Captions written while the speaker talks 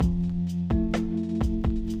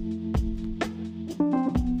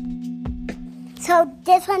So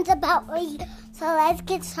this one's about Leo. So let's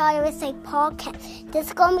get started with a podcast. This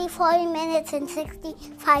is going to be 40 minutes and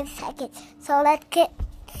 65 seconds. So let's get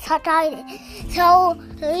started. So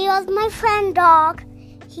Leo's my friend dog.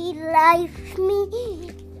 He likes me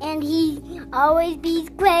and he always be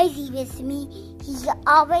crazy with me. He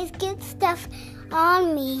always gets stuff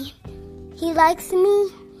on me. He likes me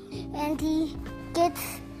and he gets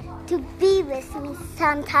to be with me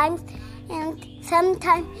sometimes. And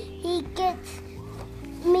sometimes he gets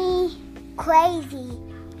me crazy.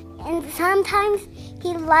 And sometimes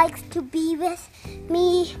he likes to be with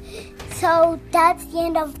me. So that's the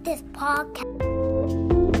end of this podcast.